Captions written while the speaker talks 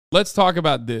let's talk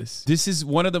about this. This is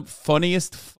one of the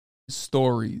funniest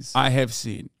stories I have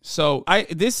seen. So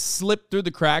this slipped through the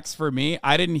cracks for me.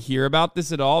 I didn't hear about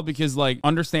this at all because, like,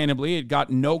 understandably, it got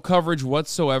no coverage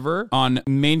whatsoever on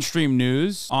mainstream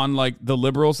news, on like the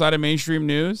liberal side of mainstream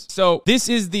news. So this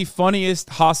is the funniest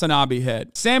Hasanabi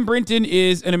head. Sam Brinton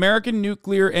is an American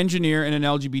nuclear engineer and an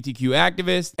LGBTQ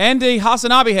activist and a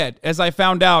Hasanabi head, as I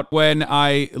found out when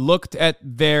I looked at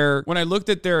their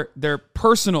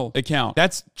personal account.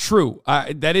 That's true.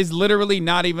 That is literally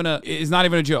not even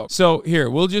a joke. So here,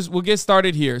 we'll get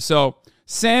started here. So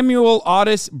Samuel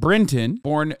Otis Brinton,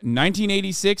 born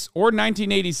 1986 or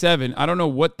 1987. I don't know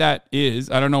what that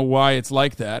is. I don't know why it's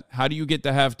like that. How do you get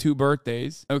to have two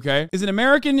birthdays? Okay. Is an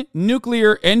American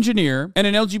nuclear engineer and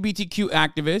an LGBTQ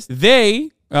activist. They,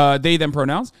 them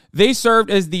pronouns, they served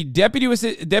as the Deputy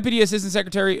Assistant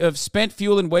Secretary of Spent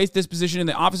Fuel and Waste Disposition in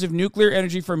the Office of Nuclear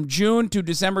Energy from June to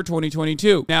December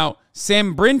 2022. Now,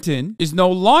 Sam Brinton is no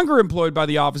longer employed by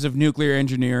the Office of Nuclear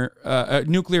Energy,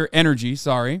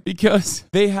 because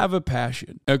they have a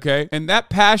passion, okay? And that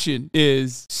passion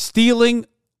is stealing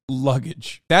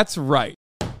luggage. That's right.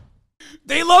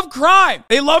 They love crime.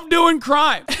 They love doing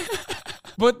crime.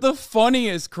 But the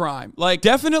funniest crime, like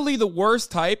definitely the worst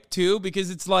type too,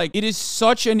 because it's like, it is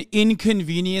such an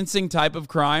inconveniencing type of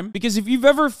crime. Because if you've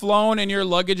ever flown and your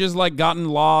luggage has like gotten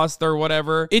lost or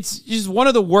whatever, it's just one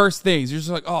of the worst things. You're just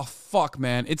like, oh, fuck,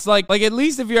 man. It's like at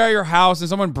least if you're at your house and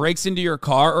someone breaks into your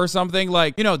car or something,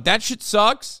 like, you know, that shit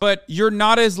sucks, but you're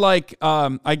not as like,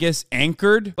 I guess,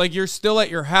 anchored. Like, you're still at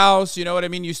your house, you know what I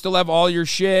mean? You still have all your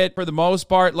shit for the most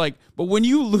part. Like, but when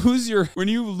you lose your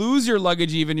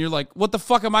luggage even, you're like, what the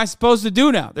fuck am I supposed to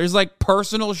do now? There's like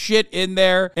personal shit in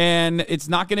there and I'm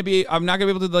not going to be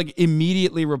able to like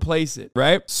immediately replace it,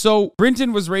 right? So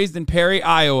Brinton was raised in Perry,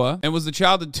 Iowa and was the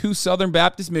child of two Southern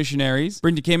Baptist missionaries.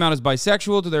 Brinton came out as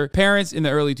bisexual to their parents in the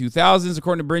early 2000s.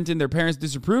 According to Brinton, their parents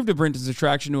disapproved of Brinton's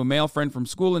attraction to a male friend from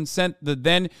school and sent the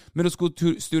then middle school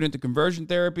student to conversion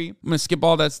therapy. I'm going to skip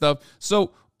all that stuff.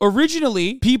 So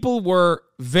originally, people were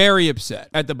very upset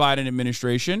at the Biden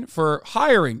administration for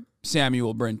hiring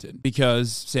Samuel Brinton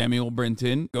because Samuel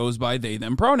Brinton goes by they,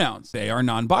 them pronouns. They are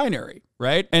non-binary,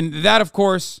 right? And that, of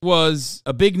course, was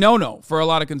a big no-no for a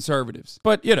lot of conservatives.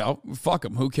 But, you know, fuck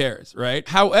them. Who cares, right?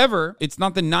 However, it's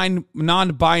not the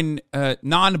non-binary.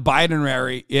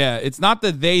 Yeah, it's not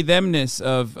the they-themness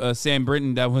of Sam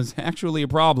Brinton that was actually a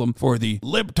problem for the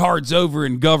libtards over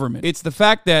in government. It's the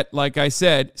fact that, like I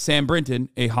said, Sam Brinton,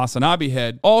 a Hasanabi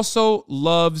head, also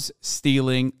loves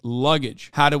stealing luggage.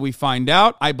 How do we find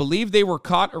out? I believe they were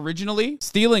caught originally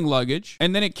stealing luggage,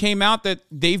 and then it came out that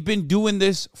they've been doing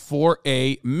this for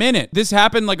a minute. This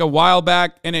happened like a while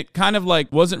back, and it kind of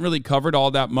like wasn't really covered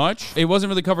all that much. It wasn't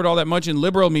really covered all that much in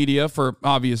liberal media for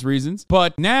obvious reasons.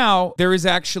 But now there is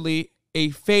actually a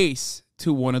face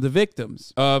to one of the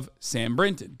victims of Sam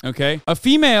Brinton, okay? A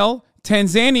female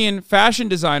Tanzanian fashion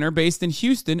designer based in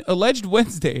Houston alleged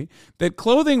Wednesday that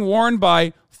clothing worn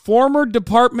by former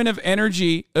Department of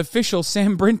Energy official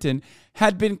Sam Brinton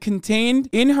had been contained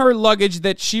in her luggage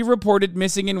that she reported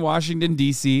missing in Washington,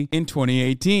 D.C. in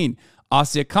 2018.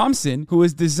 Asia Kamsin, who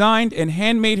has designed and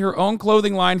handmade her own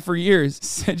clothing line for years,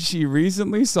 said she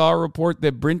recently saw a report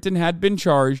that Brinton had been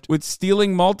charged with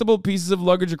stealing multiple pieces of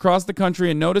luggage across the country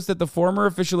and noticed that the former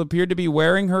official appeared to be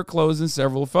wearing her clothes in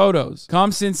several photos.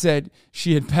 Kamsin said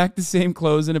she had packed the same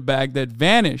clothes in a bag that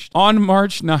vanished on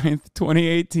March 9th,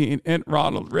 2018 at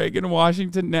Ronald Reagan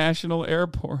Washington National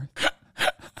Airport.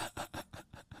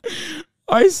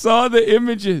 I saw the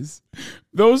images.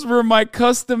 Those were my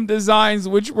custom designs,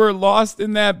 which were lost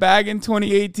in that bag in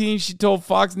 2018, she told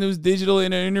Fox News Digital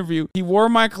in an interview. He wore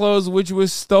my clothes, which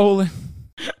was stolen.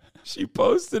 She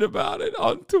posted about it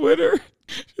on Twitter.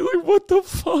 She's like, what the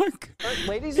fuck? Right,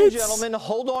 ladies and gentlemen,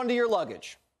 hold on to your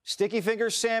luggage. Sticky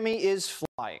Fingers Sammy is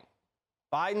flying.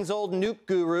 Biden's old nuke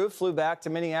guru flew back to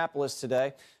Minneapolis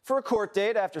today for a court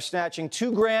date after snatching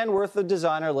 $2 grand worth of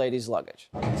designer ladies' luggage.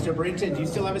 Mr. Brinton, do you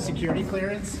still have a security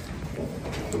clearance?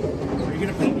 Are you going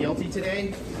to plead guilty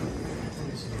today?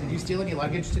 Did you steal any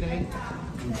luggage today?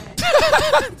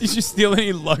 Did you steal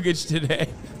any luggage today?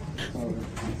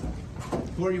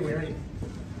 Who are you wearing?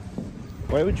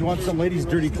 Why would you want some lady's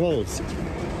dirty clothes?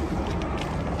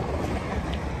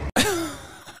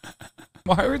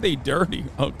 Why are they dirty?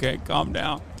 Okay, calm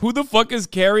down. Who the fuck is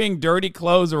carrying dirty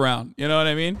clothes around? You know what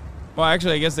I mean? Well,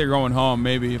 actually, I guess they're going home,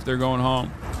 maybe, if they're going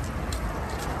home.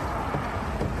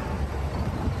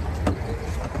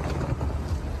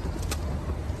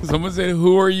 Someone said,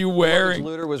 who are you wearing? The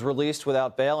looter was released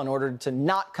without bail and ordered to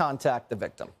not contact the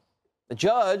victim. The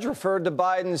judge referred to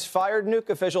Biden's fired nuke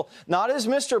official not as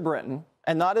Mr. Brinton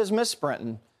and not as Miss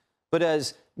Brinton, but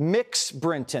as Mix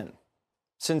Brinton,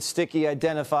 since Sticky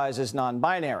identifies as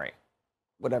non-binary,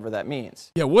 whatever that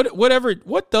means. Yeah,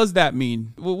 what does that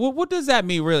mean? What does that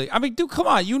mean, really? I mean, dude, come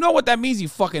on. You know what that means, you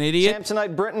fucking idiot.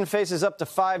 Samsonite Brinton faces up to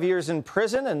 5 years in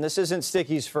prison, and this isn't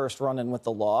Sticky's first run-in with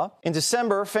the law. In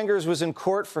December, Fingers was in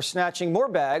court for snatching more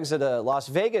bags at a Las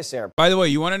Vegas airport. By the way,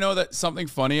 you want to know that something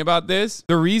funny about this?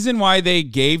 The reason why they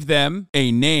gave them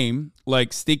a name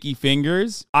like Sticky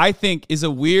Fingers, I think, is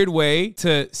a weird way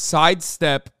to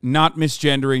sidestep not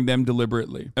misgendering them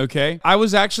deliberately, okay? I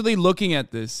was actually looking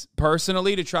at this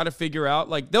personally to try to figure out,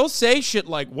 like, they'll say shit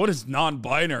like, what is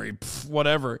non-binary? Pff,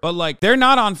 whatever. But, like, they're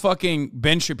not on fucking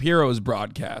Ben Shapiro's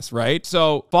broadcast, right?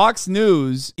 So Fox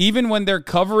News, even when they're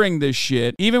covering this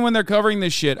shit,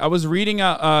 I was reading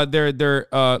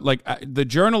the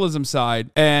journalism side,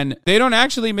 and they don't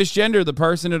actually misgender the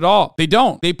person at all. They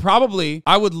don't. They probably,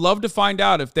 I would love to find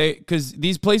out if they, because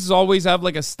these places always have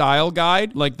like a style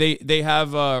guide, like they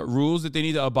have rules that they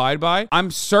need to abide by.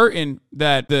 I'm certain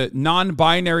that the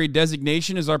non-binary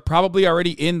designation is probably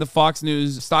already in the Fox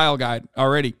News style guide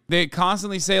already. They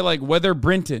constantly say like whether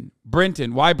Brinton,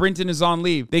 why Brinton is on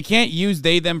leave. They can't use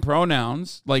they, them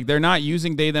pronouns. Like they're not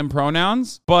using they, them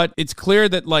pronouns, but it's clear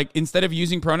that like instead of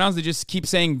using pronouns, they just keep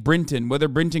saying Brinton, whether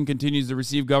Brinton continues to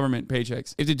receive government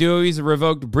paychecks. If the DOE's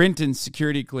revoked Brinton's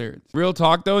security clearance. Real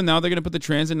talk though, now they're going to put the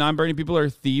trans and non-binary people are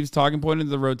thieves talking point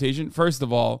into the rotation. First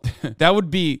of all, that would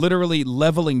be literally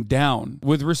leveling down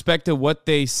with respect to what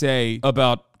they say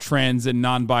about trans and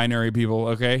non-binary people,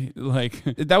 okay? Like,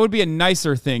 that would be a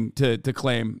nicer thing to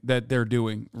claim that they're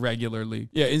doing regularly.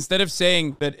 Yeah, instead of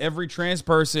saying that every trans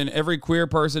person, every queer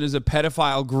person is a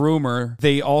pedophile groomer,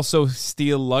 they also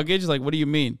steal luggage? Like, what do you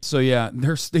mean? So yeah,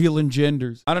 they're stealing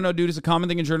genders. I don't know, dude, it's a common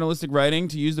thing in journalistic writing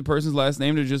to use the person's last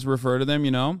name to just refer to them,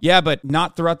 you know? Yeah, but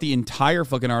not throughout the entire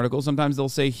fucking article. Sometimes they'll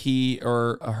say he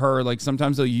or her, like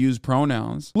sometimes they'll use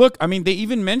pronouns. Look, I mean, they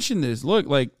even mentioned this. Look,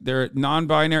 like they're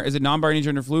non-binary, as a non-binary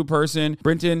gender fluid person.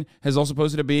 Brinton has also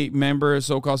posted to be a member of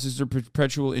so-called Sister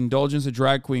Perpetual Indulgence, a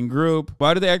drag queen group.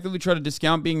 Why do they actively try to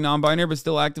discount being non-binary but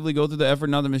still actively go through the effort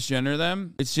not to misgender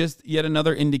them? It's just yet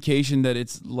another indication that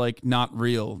it's like not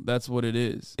real. That's what it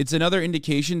is. It's another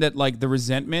indication that like the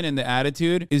resentment and the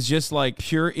attitude is just like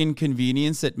pure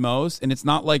inconvenience at most, and it's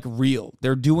not like real.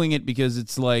 They're doing it because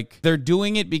it's like they're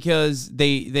doing it because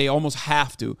they almost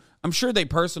have to. I'm sure they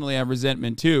personally have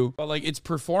resentment too, but like it's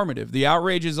performative. The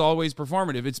outrage is always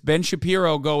performative. It's Ben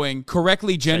Shapiro going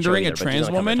correctly gendering a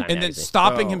trans woman and then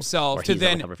stopping himself to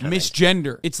then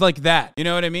misgender. It's like that. You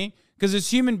know what I mean? Because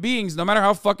as human beings, no matter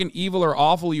how fucking evil or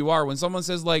awful you are, when someone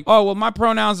says like, oh, well, my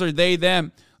pronouns are they,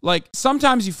 them, like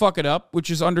sometimes you fuck it up, which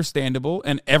is understandable,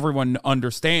 and everyone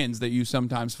understands that you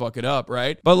sometimes fuck it up,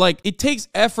 right? But like it takes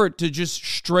effort to just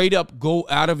straight up go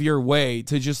out of your way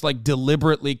to just like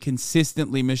deliberately,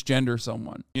 consistently misgender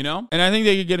someone, you know? And I think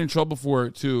they could get in trouble for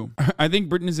it too. I think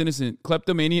Britain is innocent.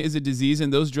 Kleptomania is a disease,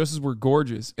 and those dresses were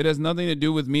gorgeous. It has nothing to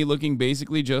do with me looking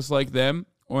basically just like them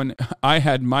when I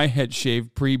had my head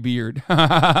shaved pre-beard.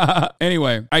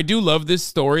 Anyway, I do love this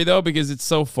story though because it's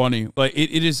so funny. Like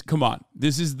it is, come on.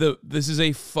 This is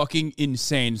a fucking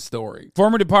insane story.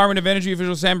 Former Department of Energy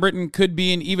official Sam Brinton could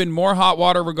be in even more hot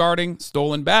water regarding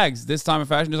stolen bags. This time a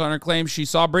fashion designer claims she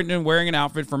saw Brinton wearing an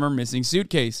outfit from her missing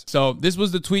suitcase. So this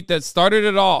was the tweet that started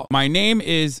it all. My name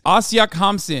is Asyak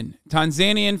Hamsin,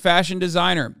 Tanzanian fashion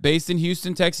designer based in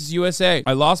Houston, Texas, USA.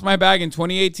 I lost my bag in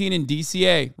 2018 in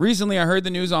DCA. Recently, I heard the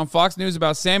news on Fox News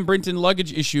about Sam Brinton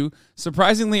luggage issue.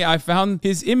 Surprisingly, I found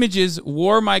his images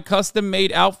wore my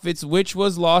custom-made outfits, which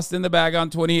was lost in the bag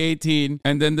on 2018.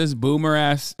 And then this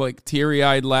boomer-ass, like,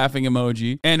 teary-eyed laughing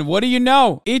emoji. And what do you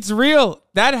know? It's real.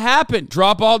 That happened.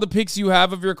 Drop all the pics you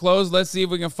have of your clothes. Let's see if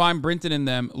we can find Brinton in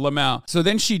them. Lamau. So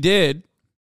then she did.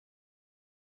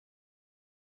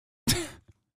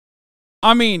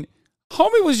 I mean,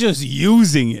 homie was just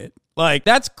using it. Like,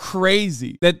 that's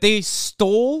crazy that they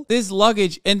stole this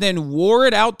luggage and then wore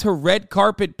it out to red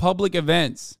carpet public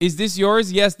events. Is this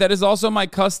yours? Yes, that is also my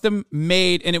custom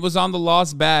made, and it was on the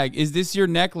lost bag. Is this your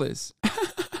necklace?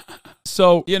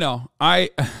 So, you know, I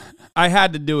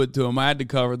had to do it to him. I had to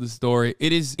cover the story.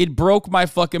 It broke my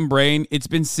fucking brain. It's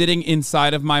been sitting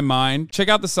inside of my mind. Check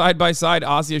out the side-by-side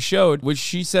Asia showed, which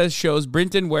she says shows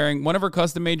Brinton wearing one of her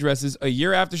custom-made dresses a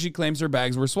year after she claims her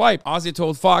bags were swiped. Asia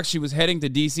told Fox she was heading to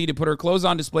DC to put her clothes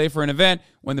on display for an event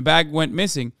when the bag went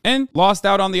missing and lost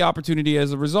out on the opportunity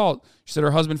as a result. She said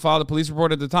her husband filed a police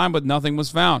report at the time, but nothing was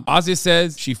found. Asia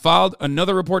says she filed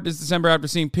another report this December after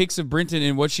seeing pics of Brinton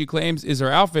in what she claims is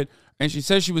her outfit. And she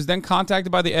says she was then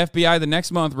contacted by the FBI the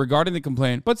next month regarding the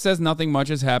complaint, but says nothing much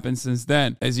has happened since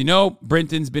then. As you know,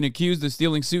 Brinton's been accused of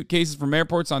stealing suitcases from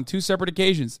airports on 2 separate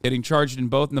occasions, getting charged in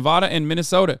both Nevada and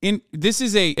Minnesota. This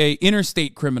is a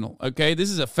interstate criminal, okay?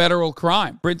 This is a federal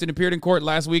crime. Brinton appeared in court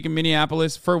last week in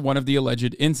Minneapolis for one of the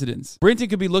alleged incidents. Brinton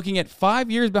could be looking at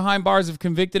 5 years behind bars if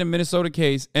convicted in Minnesota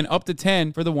case and up to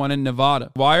 10 for the one in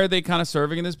Nevada. Why are they kind of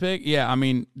serving in this pig? Yeah, I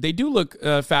mean, they do look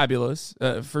fabulous,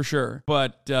 for sure.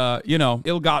 But,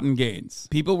 ill-gotten gains.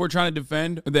 People were trying to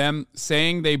defend them,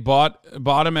 saying they bought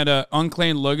them at an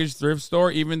unclaimed luggage thrift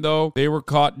store, even though they were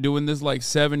caught doing this like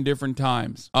 7 different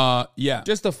times. Yeah,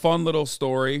 just a fun little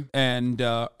story. And,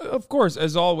 of course,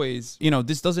 as always,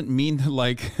 this doesn't mean that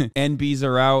like NBs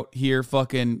are out here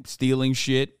fucking stealing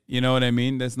shit. You know what I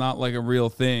mean? That's not like a real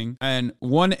thing. And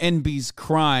one NB's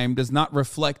crime does not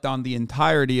reflect on the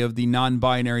entirety of the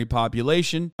non-binary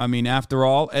population. I mean, after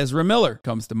all, Ezra Miller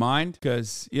comes to mind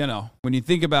because, when you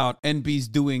think about NBs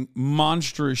doing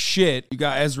monstrous shit, you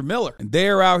got Ezra Miller. And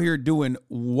they're out here doing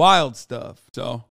wild stuff. So